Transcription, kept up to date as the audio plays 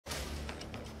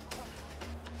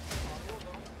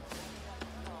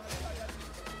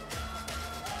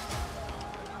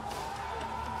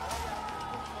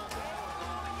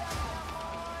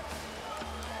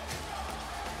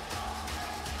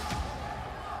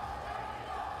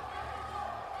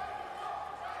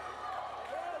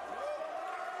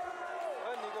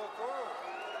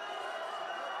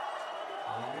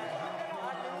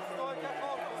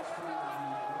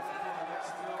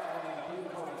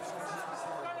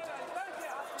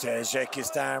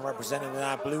Tajikistan represented in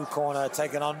our blue corner,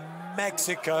 taking on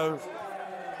Mexico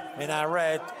in our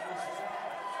red,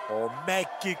 or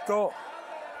Mexico.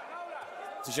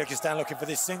 Tajikistan looking for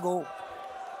this single.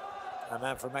 A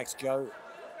man from Mexico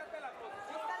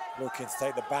looking to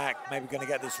take the back, maybe going to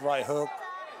get this right hook.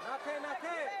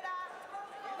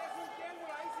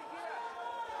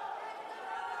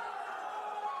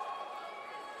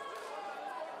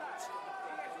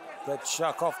 Good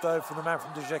chuck off though from the man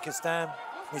from Tajikistan.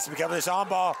 Needs to be careful of this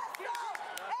armbar.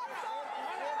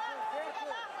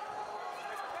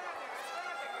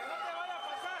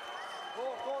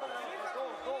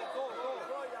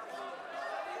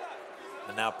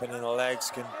 And now pinning the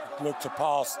legs, can look to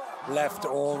pass left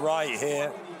or right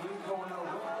here.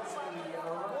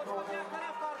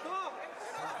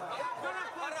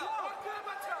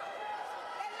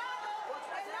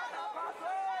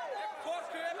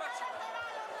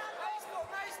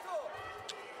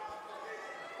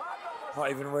 Not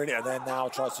even really, and then now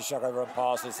tries to shove over and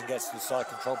pass this and gets to the side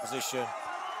control position.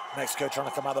 Mexico trying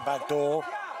to come out the back door.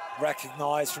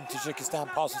 Recognized from Tajikistan,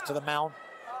 passes to the mount.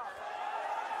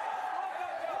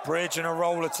 Bridge and a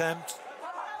roll attempt.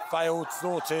 Failed,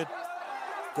 thwarted.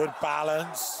 Good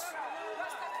balance.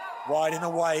 Riding the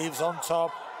waves on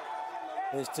top.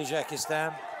 Here's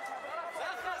Tajikistan.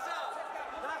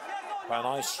 By a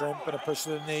nice shrimp and a push to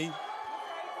the knee.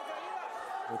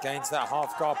 Regains that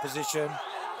half guard position.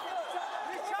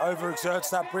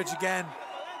 Overexerts that bridge again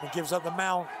and gives up the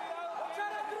mount.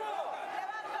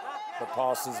 But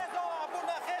passes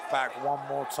back one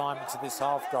more time into this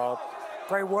half guard.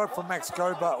 Great work from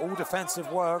Mexico, but all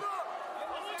defensive work.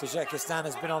 Tajikistan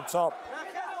has been on top.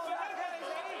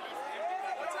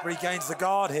 Regains the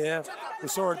guard here. We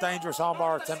saw a dangerous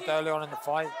armbar attempt early on in the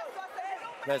fight.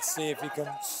 Let's see if he can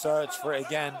search for it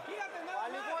again.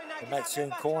 The Mexican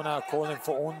corner calling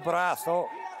for un brazo,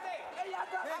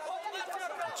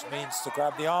 which means to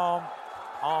grab the arm.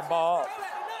 Armbar.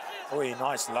 Oh,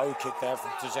 nice low kick there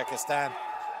from Tajikistan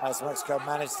as Mexico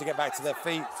managed to get back to their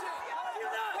feet.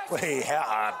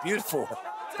 Beautiful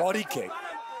body kick.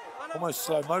 Almost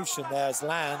slow motion there as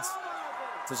lands.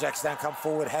 Tajikistan come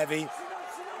forward heavy.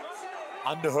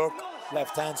 Underhook,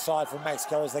 left-hand side from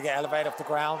Mexico as they get elevated off the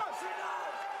ground.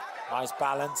 Nice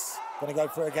balance. Gonna go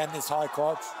for it again, this high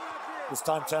crotch. This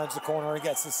time turns the corner and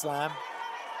gets the slam.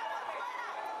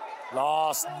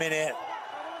 Last minute.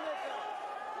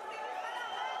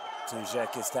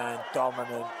 Tajikistan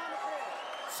dominant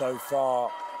so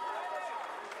far.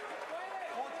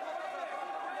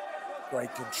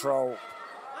 Great control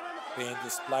being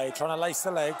displayed. Trying to lace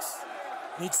the legs.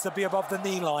 Needs to be above the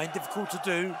knee line. Difficult to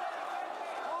do.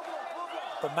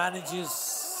 But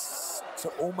manages to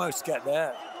almost get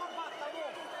there.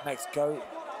 Mexico.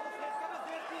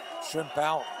 Shrimp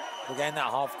out. Again, that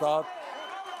half guard.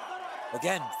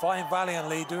 Again, fighting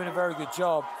valiantly, doing a very good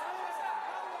job.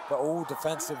 But all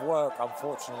defensive work,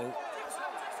 unfortunately.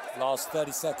 Last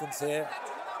 30 seconds here.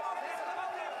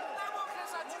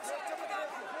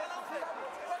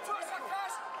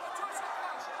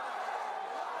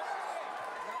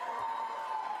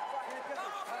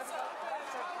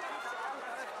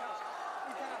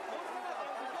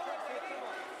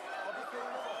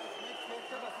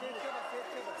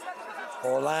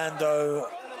 Orlando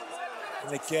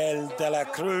Miguel de la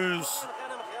Cruz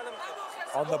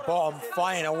on the bottom,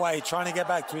 fighting away, trying to get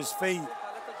back to his feet.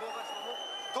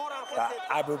 But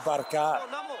Abubakr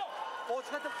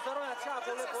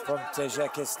from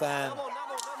Tajikistan.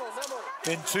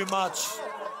 Been too much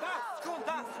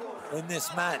in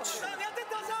this match.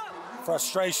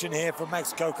 Frustration here from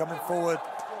Mexico coming forward,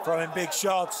 throwing big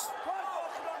shots.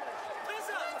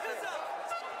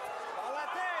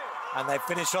 And they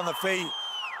finish on the feet.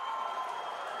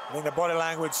 I think the body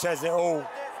language says it all.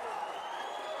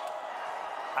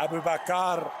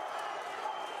 Abubakr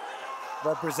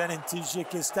representing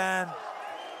Tajikistan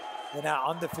in our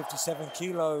under 57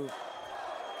 kilo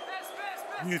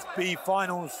Youth B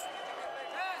finals.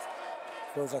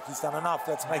 Feels like he's done enough.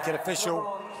 Let's make it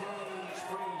official.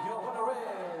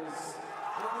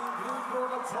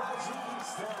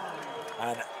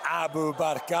 And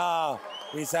Abubakr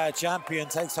is our champion,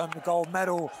 takes home the gold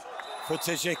medal for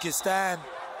Tajikistan.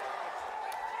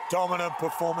 Dominant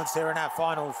performance here in our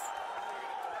finals.